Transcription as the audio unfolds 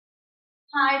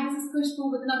Hi, this is Khushbu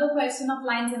with another question of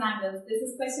lines and angles. This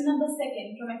is question number 2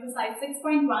 from exercise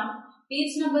 6.1,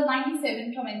 page number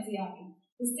 97 from NCERT.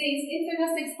 It says in figure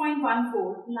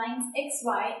 6.14, lines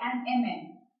XY and MN,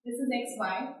 this is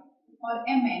XY और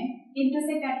MN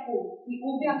intersect at O. ये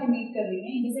O पे आके meet कर रही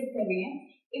हैं, intersect कर रही हैं.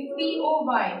 If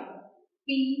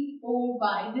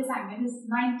POY, this angle is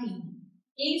 90.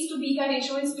 A is to B का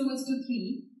ratio is 2:3.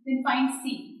 Then find C.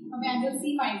 हमें angle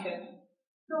C find करना है.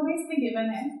 तो हमें इसमें given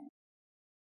है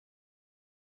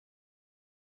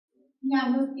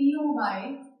एंगल POY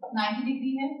 90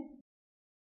 डिग्री है.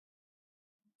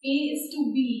 A is to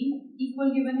B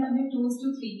equal given है हमें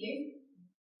 2:3 के.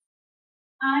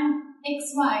 And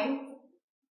XY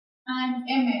and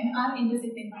MN are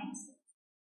intersecting lines.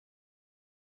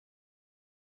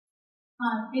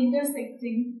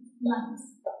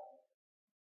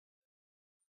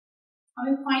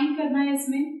 हमें फाइंड करना है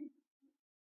इसमें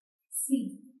C.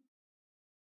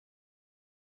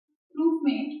 प्रूफ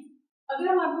में अगर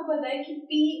हम आपको पता है कि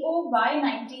POY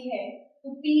 90 है तो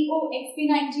POX भी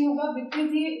 90 होगा,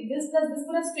 बिकॉज ये दिस प्लस दिस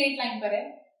पूरा स्ट्रेट लाइन पर है,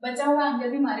 बचा हुआ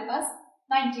एंगल भी हमारे पास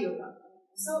 90 होगा.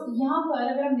 सो यहाँ पर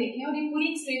अगर हम देखें और ये पूरी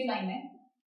एक स्ट्रेट लाइन है,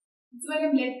 इसको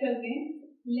हम लेट करते हैं.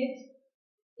 Late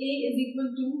A is equal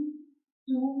to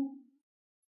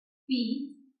P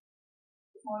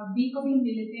और B को भी हम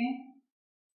ले लेते हैं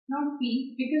नॉट P,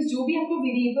 बिकॉज जो भी आपको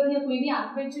वेरिएबल या कोई भी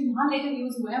एल्फाबेट जो यहाँ लेटर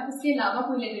यूज हुआ है आप उसके अलावा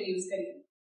कोई लेटर यूज करिए.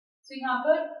 तो यहाँ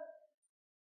पर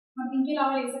हम इनके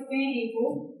अलावा ले सकते हैं A को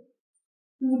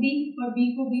 2D और B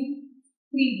को भी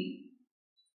 3D.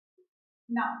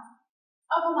 नाउ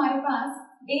अब हमारे पास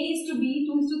A is to B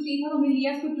 2:3 था, हमने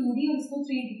लिया इसको 2D और इसको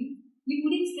 3D. ये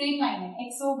पूरी स्ट्रेट लाइन है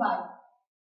XOY.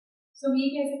 सो हम ये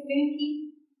कह सकते हैं कि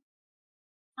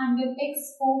angle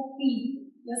XOP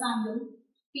plus angle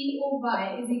POY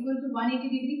is equal to 180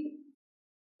 degree.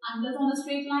 Angles on a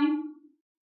straight line,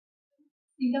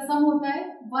 इनका सम होता है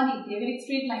 180 अगर एक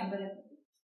स्ट्रेट लाइन पर है.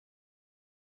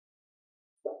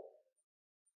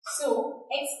 सो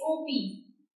XOP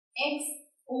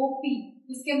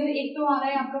इसके अंदर एक तो आ रहा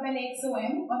है आपका पहले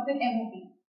XOM और फिर MOP,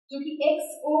 जो कि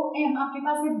XOM आपके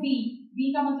पास है B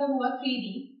का मतलब हुआ 3D,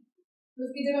 तो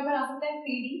उसकी जगह पर आ सकता है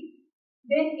 3D.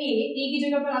 देन A की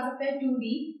जगह पर आ सकता है 2D.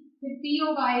 फिर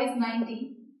POY is 90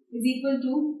 is equal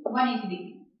to 180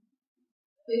 degree.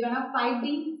 तो ये बना 5D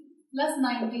plus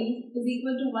 90 is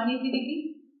equal to 180 degree.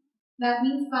 That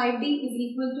means 5D is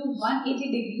equal to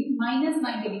 180 degree minus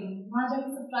 90 degree. वहां जाके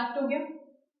सब्ट्रैक्ट हो गया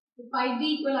तो 5D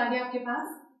इक्वल आ गया आपके पास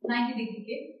 90 डिग्री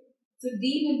के. So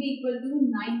D will be equal to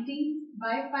 90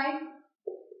 by 5.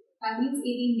 That means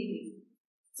 18 degree.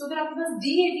 So अगर आपके पास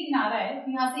D 18 आ रहा है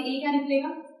तो यहाँ से A क्या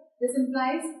निकलेगा? This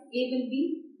implies A will be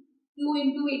 2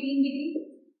 into 18 degree.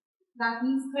 That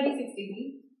means 36 degree.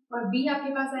 और B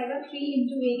आपके पास आएगा 3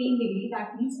 into 18 degree. That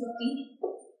means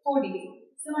 54 degree.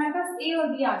 So हमारे पास A और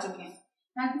B आ चुके हैं.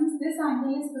 That means this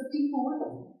angle is 54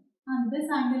 and this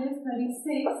angle is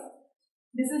 36.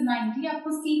 This is 90. आपको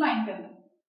C फाइंड करना है.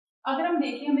 अगर हम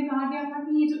देखें हमें कहा गया था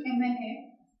कि ये जो MN है,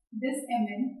 this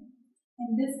MN and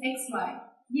this XY,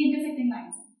 ये इंटरसेक्टिंग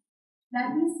लाइंस है. That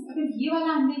means अगर ये वाला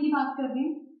एंगल की बात कर रहे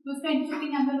हैं तो उसका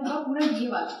इंटरसेक्टिंग एंगल होगा पूरा ये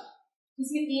वाला,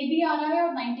 जिसमें A भी आ रहा है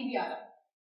और 90 भी आ रहा है.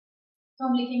 तो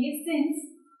हम लिखेंगे since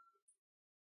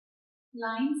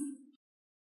lines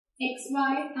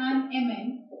XY and MN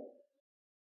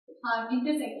are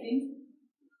intersecting,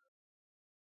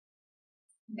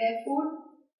 therefore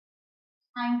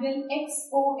angle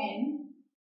XON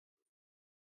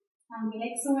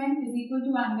is equal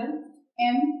to angle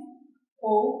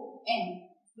MON.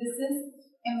 This is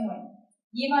MON.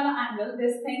 ये वाला एंगल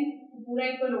this thing पूरा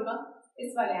इक्वल होगा इस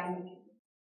वाले एंगल के.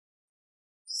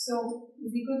 So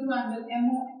is equal to angle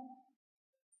MOY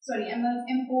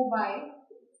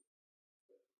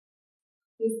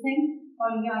this thing और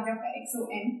ये आ गया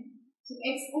XON. So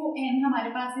XON हमारे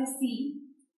पास है C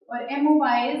और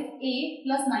MOY is A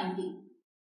plus 90.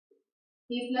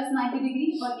 A plus 90 degree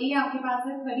और A आपके पास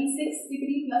है 36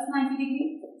 degree plus 90 degree.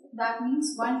 That means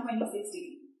 126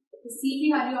 degree. तो C की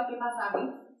वैल्यू आपके पास आ गई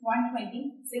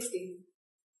 126 डिग्री.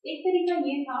 एक तरीका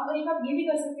ये था और एक आप ये भी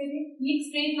कर सकते थे, ये एक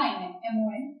स्ट्रेट लाइन है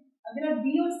MON. अगर आप B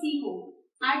और C को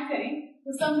ऐड करें तो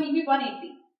सम विल बी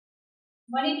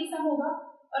 180 सम होगा.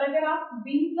 और अगर आप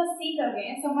B plus C कर रहे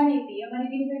हैं सम 180 या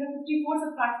 180 में अगर 54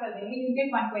 सब्ट्रैक्ट कर देंगे यू गेट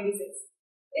 126.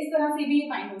 इस तरह से भी ये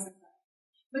फाइंड हो सकता है.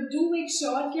 बट डू मेक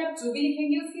श्योर कि आप जो भी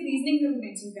लिखेंगे उसकी रीजनिंग जरूर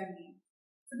मेंशन करनी है.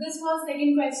 So this was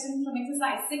second question from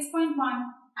exercise 6.1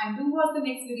 and do watch the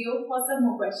next video for some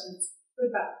more questions.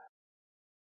 Goodbye.